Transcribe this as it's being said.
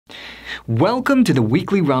Welcome to the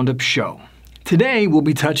weekly Roundup show. Today we'll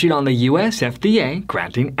be touching on the US FDA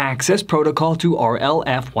granting access protocol to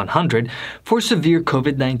RLF-100 for severe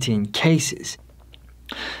COVID-19 cases.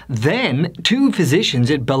 Then, two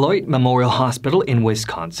physicians at Beloit Memorial Hospital in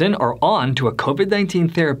Wisconsin are on to a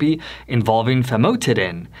COVID-19 therapy involving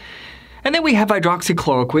Famotidine. And then we have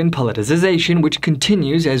hydroxychloroquine politicization, which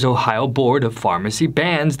continues as Ohio Board of Pharmacy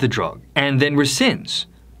bans the drug and then rescinds.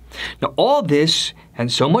 Now, all this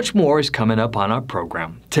and so much more is coming up on our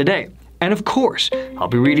program today. And of course, I'll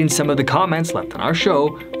be reading some of the comments left on our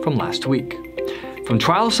show from last week. From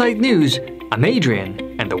Trial Site News, I'm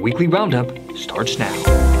Adrian, and the weekly Roundup starts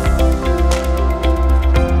now.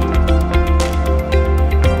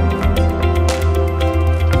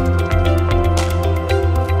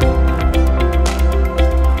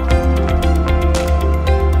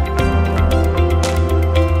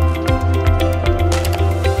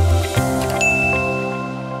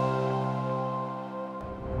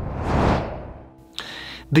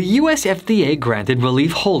 The US FDA granted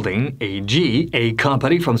RELIEF Holding AG, a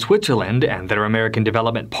company from Switzerland, and their American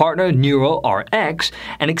development partner NeuroRX,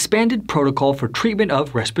 an expanded protocol for treatment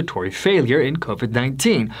of respiratory failure in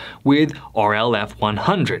COVID-19 with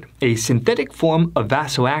RLF-100, a synthetic form of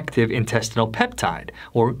Vasoactive Intestinal Peptide,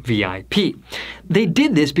 or VIP. They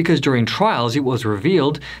did this because during trials it was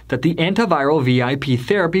revealed that the antiviral VIP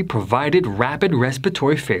therapy provided rapid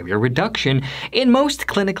respiratory failure reduction in most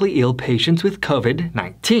clinically ill patients with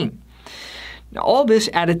COVID-19. Now, all this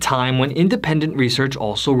at a time when independent research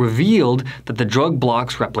also revealed that the drug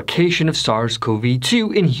blocks replication of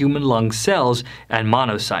SARS-CoV-2 in human lung cells and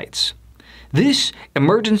monocytes. This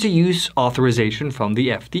emergency use authorization from the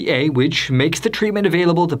FDA, which makes the treatment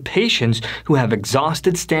available to patients who have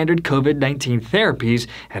exhausted standard COVID-19 therapies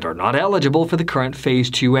and are not eligible for the current Phase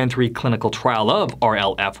 2 and 3 clinical trial of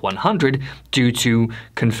RLF-100 due to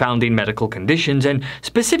confounding medical conditions, and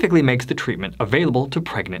specifically makes the treatment available to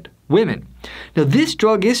pregnant women. Now, this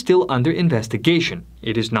drug is still under investigation.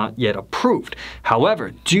 It is not yet approved.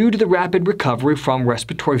 However, due to the rapid recovery from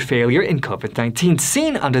respiratory failure in COVID-19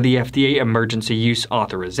 seen under the FDA emergency use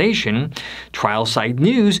authorization, Trial Site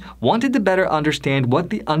News wanted to better understand what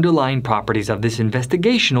the underlying properties of this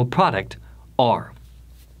investigational product are.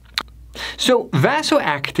 So,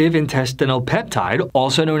 Vasoactive Intestinal Peptide,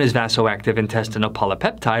 also known as Vasoactive Intestinal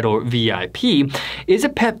Polypeptide, or VIP, is a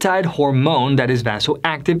peptide hormone that is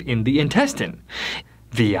vasoactive in the intestine.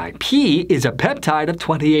 VIP is a peptide of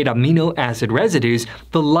 28 amino acid residues,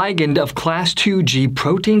 the ligand of class 2G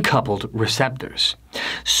protein-coupled receptors.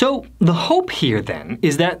 So, the hope here then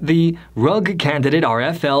is that the RUG candidate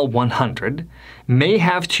RLF-100 may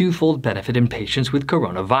have twofold benefit in patients with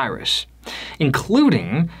coronavirus,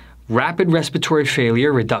 including rapid respiratory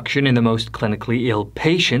failure reduction in the most clinically ill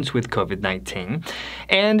patients with COVID-19,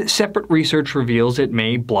 and separate research reveals it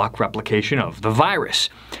may block replication of the virus.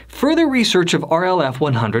 Further research of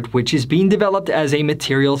RLF-100, which is being developed as a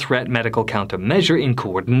material threat medical countermeasure in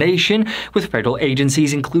coordination with federal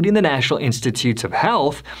agencies including the National Institutes of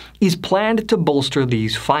Health, is planned to bolster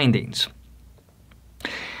these findings.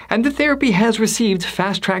 And the therapy has received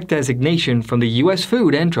fast-track designation from the U.S.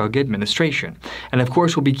 Food and Drug Administration. And of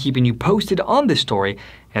course, we'll be keeping you posted on this story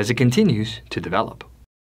as it continues to develop.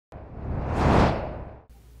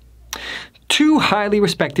 Two highly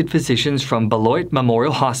respected physicians from Beloit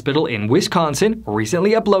Memorial Hospital in Wisconsin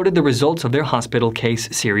recently uploaded the results of their hospital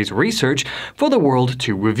case series research for the world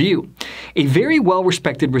to review. A very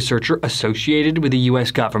well-respected researcher associated with the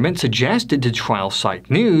U.S. government suggested to Trial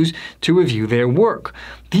Site News to review their work.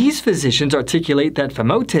 These physicians articulate that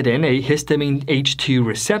Famotidine, a histamine H2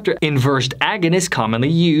 receptor inversed agonist commonly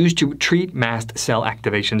used to treat mast cell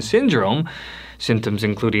activation syndrome, symptoms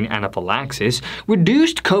including anaphylaxis,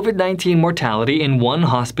 reduced COVID-19 mortality in one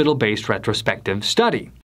hospital-based retrospective study.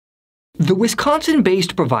 The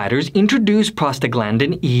Wisconsin-based providers introduced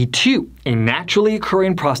prostaglandin E2, a naturally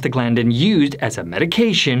occurring prostaglandin used as a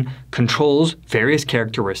medication, controls various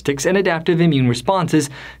characteristics and adaptive immune responses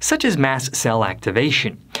such as mast cell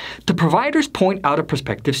activation. The providers point out a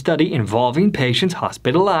prospective study involving patients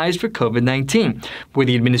hospitalized for COVID-19, where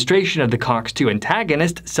the administration of the COX-2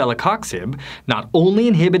 antagonist, celecoxib, not only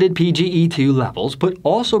inhibited PGE2 levels, but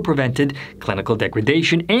also prevented clinical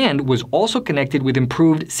degradation and was also connected with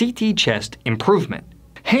improved CT chest improvement.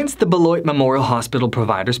 Hence, the Beloit Memorial Hospital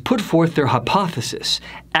providers put forth their hypothesis.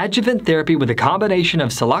 Adjuvant therapy with a combination of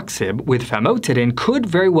celecoxib with famotidine could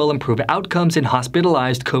very well improve outcomes in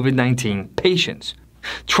hospitalized COVID-19 patients.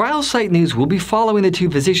 Trial Site News will be following the two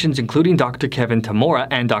physicians, including Dr. Kevin Tamora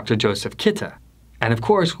and Dr. Joseph Kitta. And of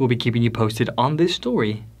course, we'll be keeping you posted on this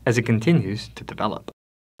story as it continues to develop.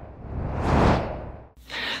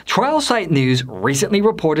 Trial Site News recently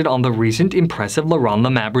reported on the recent impressive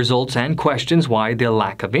Larondemab results and questions why the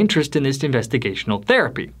lack of interest in this investigational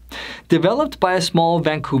therapy. Developed by a small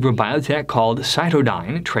Vancouver biotech called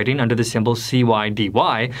Cytodyn, trading under the symbol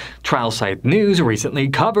CYDY, Trial Site News recently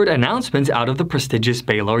covered announcements out of the prestigious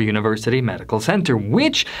Baylor University Medical Center,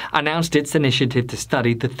 which announced its initiative to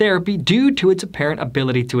study the therapy due to its apparent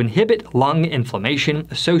ability to inhibit lung inflammation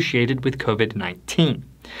associated with COVID-19.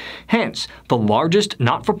 Hence, the largest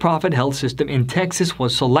not-for-profit health system in Texas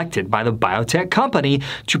was selected by the biotech company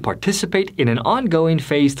to participate in an ongoing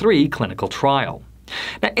Phase 3 clinical trial.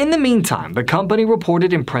 Now, in the meantime, the company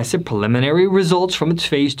reported impressive preliminary results from its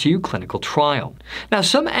Phase 2 clinical trial. Now,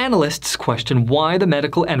 some analysts question why the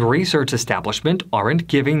medical and research establishment aren't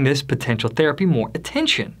giving this potential therapy more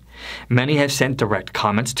attention. Many have sent direct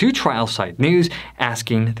comments to Trial Site News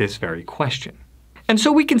asking this very question. And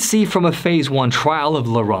so we can see from a Phase 1 trial of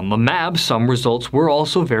Larondemab, some results were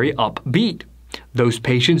also very upbeat. Those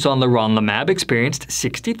patients on Larondemab experienced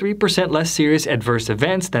 63% less serious adverse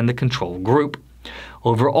events than the control group.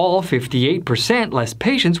 Overall, 58% less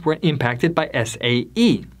patients were impacted by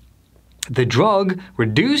SAE. The drug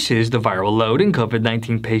reduces the viral load in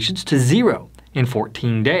COVID-19 patients to 0 in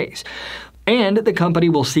 14 days. And the company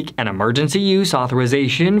will seek an emergency use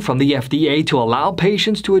authorization from the FDA to allow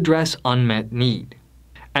patients to address unmet need.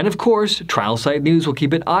 And of course, Trial Site News will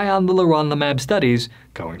keep an eye on the Larondemab studies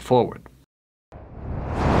going forward.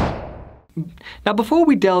 Now, before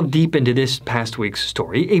we delve deep into this past week's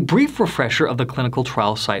story, a brief refresher of the clinical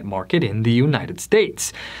trial site market in the United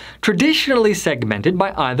States. Traditionally segmented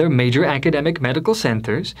by either major academic medical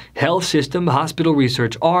centers, health system, hospital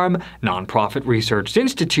research arm, nonprofit research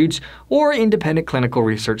institutes, or independent clinical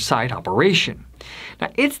research site operation. Now,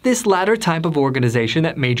 it's this latter type of organization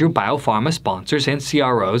that major biopharma sponsors and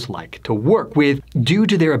CROs like to work with due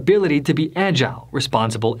to their ability to be agile,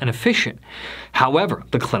 responsible, and efficient. However,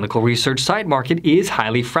 the clinical research site market is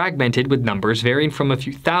highly fragmented, with numbers varying from a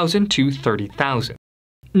few thousand to 30,000.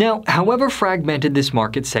 Now, however fragmented this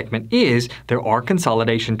market segment is, there are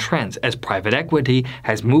consolidation trends as private equity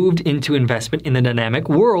has moved into investment in the dynamic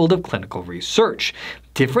world of clinical research.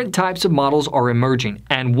 Different types of models are emerging,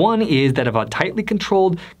 and one is that of a tightly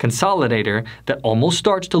controlled consolidator that almost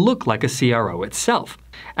starts to look like a CRO itself.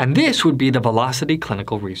 And this would be the Velocity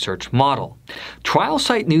Clinical Research model. Trial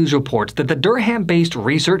Site News reports that the Durham-based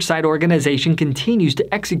research site organization continues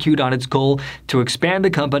to execute on its goal to expand the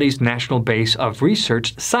company's national base of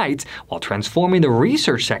research sites while transforming the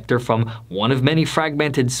research sector from one of many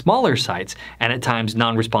fragmented smaller sites and at times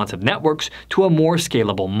non-responsive networks to a more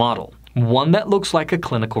scalable model, one that looks like a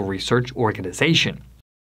clinical research organization.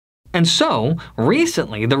 And so,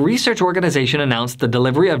 recently, the research organization announced the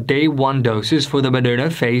delivery of Day 1 doses for the Moderna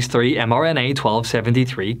Phase 3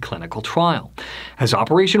 mRNA-1273 clinical trial. As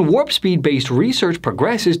Operation Warp Speed-based research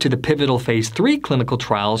progresses to the pivotal Phase 3 clinical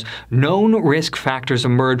trials, known risk factors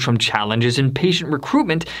emerge from challenges in patient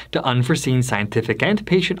recruitment to unforeseen scientific and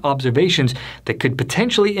patient observations that could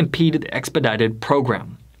potentially impede the expedited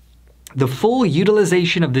program. The full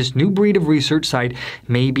utilization of this new breed of research site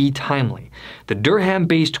may be timely. The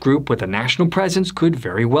Durham-based group with a national presence could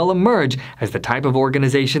very well emerge as the type of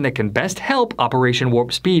organization that can best help Operation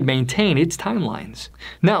Warp Speed maintain its timelines.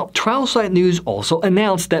 Now, Trial Site News also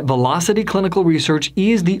announced that Velocity Clinical Research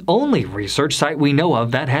is the only research site we know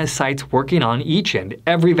of that has sites working on each and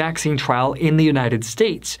every vaccine trial in the United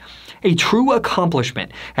States. A true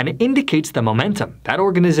accomplishment, and it indicates the momentum that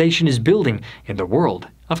organization is building in the world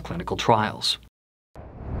of clinical trials.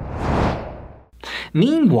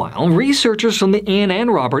 Meanwhile, researchers from the Anne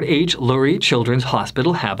and Robert H. Lurie Children's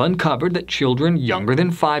Hospital have uncovered that children younger than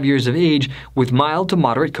 5 years of age with mild to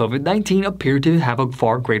moderate COVID-19 appear to have a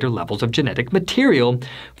far greater levels of genetic material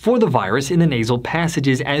for the virus in the nasal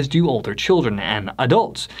passages as do older children and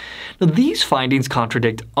adults. Now, these findings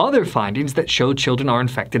contradict other findings that show children are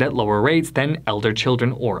infected at lower rates than elder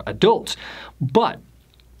children or adults. But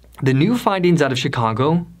the new findings out of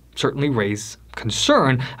Chicago certainly raise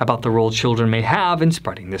concern about the role children may have in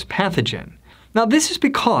spreading this pathogen. Now, this is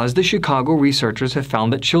because the Chicago researchers have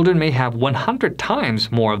found that children may have 100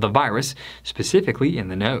 times more of the virus, specifically in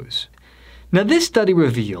the nose. Now, this study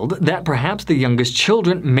revealed that perhaps the youngest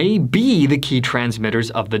children may be the key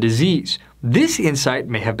transmitters of the disease. This insight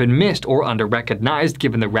may have been missed or under-recognized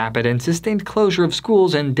given the rapid and sustained closure of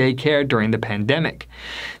schools and daycare during the pandemic.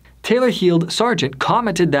 Taylor Heald Sargent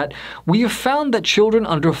commented that, "We have found that children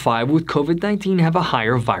under 5 with COVID-19 have a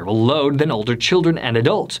higher viral load than older children and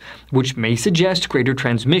adults, which may suggest greater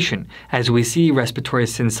transmission, as we see respiratory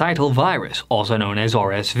syncytial virus, also known as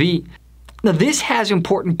RSV. Now, this has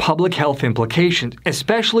important public health implications,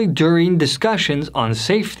 especially during discussions on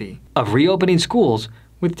safety of reopening schools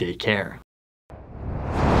with daycare.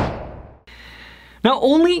 Now,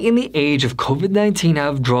 only in the age of COVID-19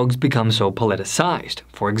 have drugs become so politicized.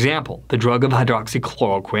 For example, the drug of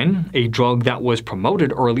hydroxychloroquine, a drug that was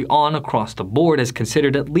promoted early on across the board as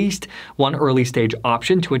considered at least one early-stage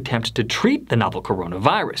option to attempt to treat the novel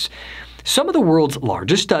coronavirus. Some of the world's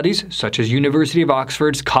largest studies, such as University of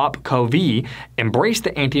Oxford's COP-COV, embrace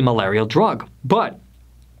the anti-malarial drug. But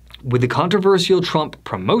with the controversial Trump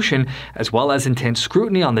promotion, as well as intense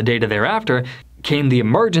scrutiny on the data thereafter, came the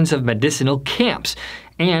emergence of medicinal camps.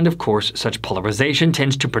 And, of course, such polarization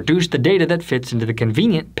tends to produce the data that fits into the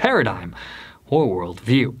convenient paradigm or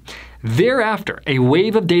worldview. Thereafter, a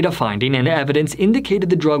wave of data finding and evidence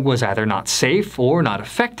indicated the drug was either not safe or not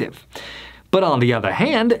effective. But on the other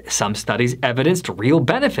hand, some studies evidenced real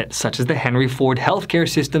benefit, such as the Henry Ford Healthcare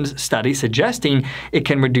System's study suggesting it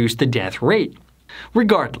can reduce the death rate.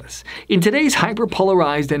 Regardless, in today's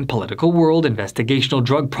hyperpolarized and political world, investigational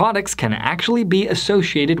drug products can actually be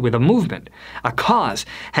associated with a movement, a cause,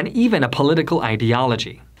 and even a political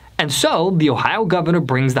ideology. And so, the Ohio governor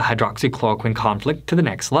brings the hydroxychloroquine conflict to the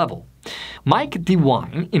next level. Mike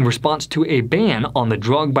DeWine, in response to a ban on the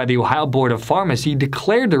drug by the Ohio Board of Pharmacy,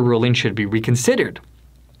 declared the ruling should be reconsidered.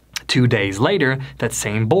 2 days later, that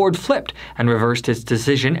same board flipped and reversed its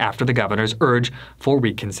decision after the governor's urge for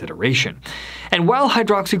reconsideration. And while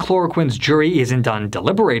hydroxychloroquine's jury isn't done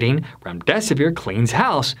deliberating, remdesivir cleans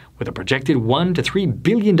house with a projected $1 to $3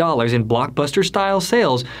 billion in blockbuster-style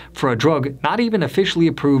sales for a drug not even officially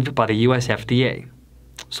approved by the US FDA.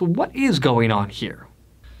 So what is going on here?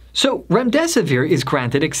 So, remdesivir is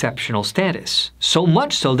granted exceptional status, so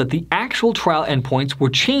much so that the actual trial endpoints were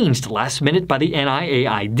changed last minute by the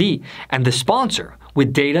NIAID and the sponsor,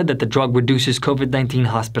 with data that the drug reduces COVID-19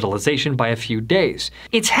 hospitalization by a few days.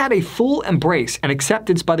 It's had a full embrace and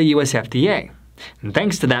acceptance by the US FDA. And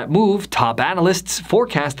thanks to that move, top analysts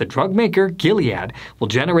forecast the drug maker, Gilead, will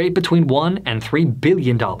generate between $1 and $3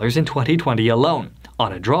 billion in 2020 alone,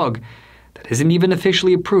 on a drug that isn't even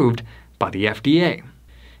officially approved by the FDA,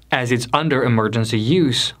 as it's under emergency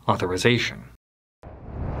use authorization.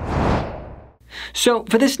 So,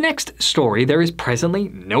 for this next story, there is presently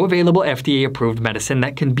no available FDA-approved medicine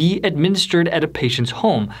that can be administered at a patient's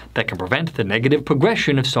home that can prevent the negative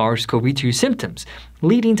progression of SARS-CoV-2 symptoms,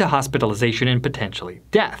 leading to hospitalization and potentially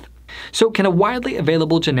death. So, can a widely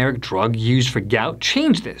available generic drug used for gout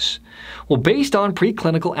change this? Well, based on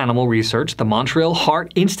preclinical animal research, the Montreal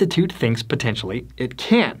Heart Institute thinks potentially it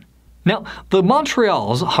can. Now, the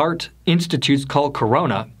Montreal's Heart Institute's called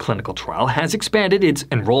Corona clinical trial has expanded its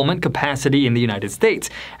enrollment capacity in the United States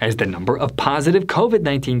as the number of positive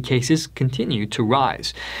COVID-19 cases continue to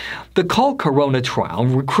rise. The Call Corona trial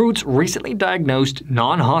recruits recently diagnosed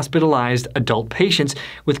non-hospitalized adult patients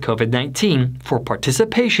with COVID-19 for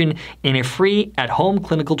participation in a free at-home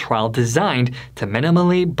clinical trial designed to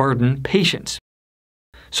minimally burden patients.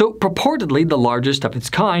 So, purportedly the largest of its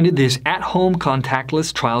kind, this at-home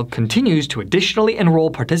contactless trial continues to additionally enroll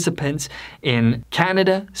participants in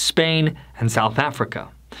Canada, Spain, and South Africa.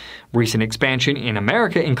 Recent expansion in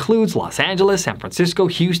America includes Los Angeles, San Francisco,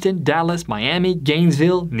 Houston, Dallas, Miami,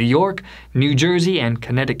 Gainesville, New York, New Jersey, and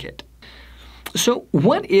Connecticut. So,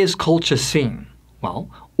 what is colchicine? Well,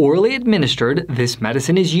 orally administered, this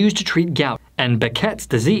medicine is used to treat gout and Behçet's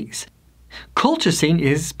disease. Colchicine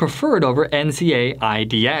is preferred over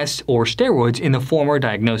NSAIDs or steroids in the former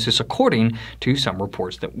diagnosis, according to some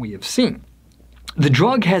reports that we have seen. The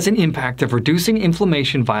drug has an impact of reducing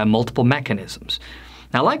inflammation via multiple mechanisms.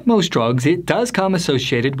 Now, like most drugs, it does come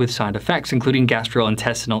associated with side effects, including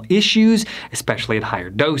gastrointestinal issues, especially at higher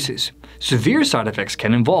doses. Severe side effects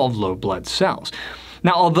can involve low blood cells.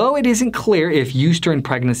 Now, although it isn't clear if use during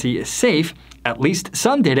pregnancy is safe, at least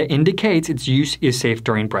some data indicates its use is safe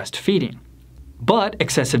during breastfeeding. But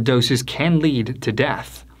excessive doses can lead to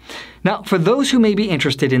death. Now, for those who may be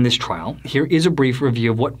interested in this trial, here is a brief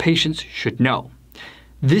review of what patients should know.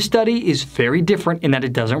 This study is very different in that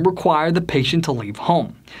it doesn't require the patient to leave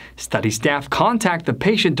home. Study staff contact the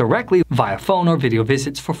patient directly via phone or video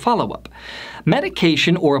visits for follow-up.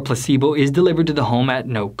 Medication or a placebo is delivered to the home at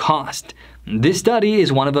no cost. This study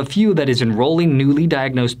is one of a few that is enrolling newly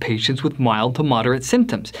diagnosed patients with mild to moderate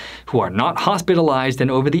symptoms who are not hospitalized and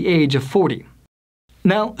over the age of 40.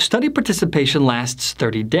 Now, study participation lasts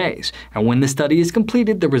 30 days, and when the study is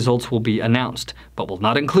completed, the results will be announced, but will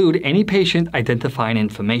not include any patient identifying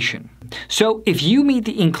information. So, if you meet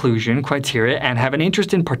the inclusion criteria and have an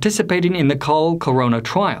interest in participating in the COL-Corona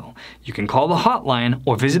trial, you can call the hotline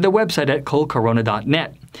or visit the website at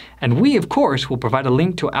colcorona.net. And we, of course, will provide a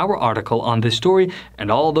link to our article on this story, and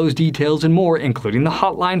all those details and more, including the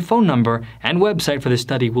hotline phone number and website for the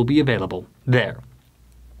study, will be available there.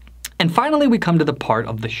 And finally, we come to the part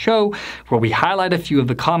of the show where we highlight a few of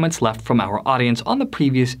the comments left from our audience on the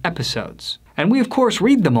previous episodes. And we, of course,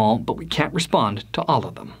 read them all, but we can't respond to all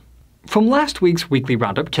of them. From last week's Weekly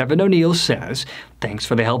Roundup, Kevin O'Neill says, "Thanks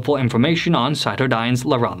for the helpful information on Cytodine's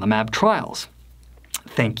Larondemab trials."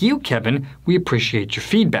 Thank you, Kevin. We appreciate your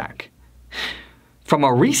feedback. From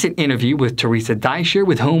our recent interview with Teresa Deischer,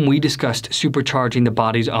 with whom we discussed supercharging the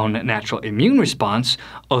body's own natural immune response,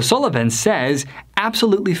 O'Sullivan says,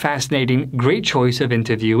 "Absolutely fascinating, great choice of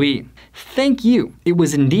interviewee." Thank you. It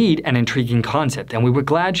was indeed an intriguing concept, and we were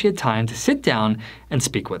glad she had time to sit down and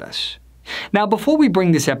speak with us. Now, before we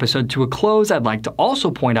bring this episode to a close, I'd like to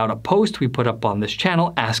also point out a post we put up on this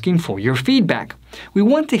channel asking for your feedback. We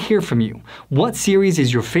want to hear from you. What series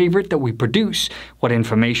is your favorite that we produce? What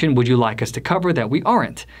information would you like us to cover that we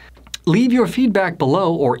aren't? Leave your feedback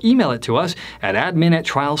below or email it to us at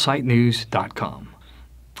admin@trialsitenews.com.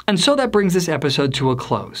 And so that brings this episode to a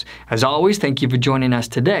close. As always, thank you for joining us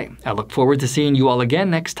today. I look forward to seeing you all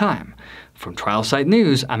again next time. From Trial Site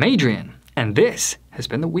News, I'm Adrian, and this has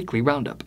been the Weekly Roundup.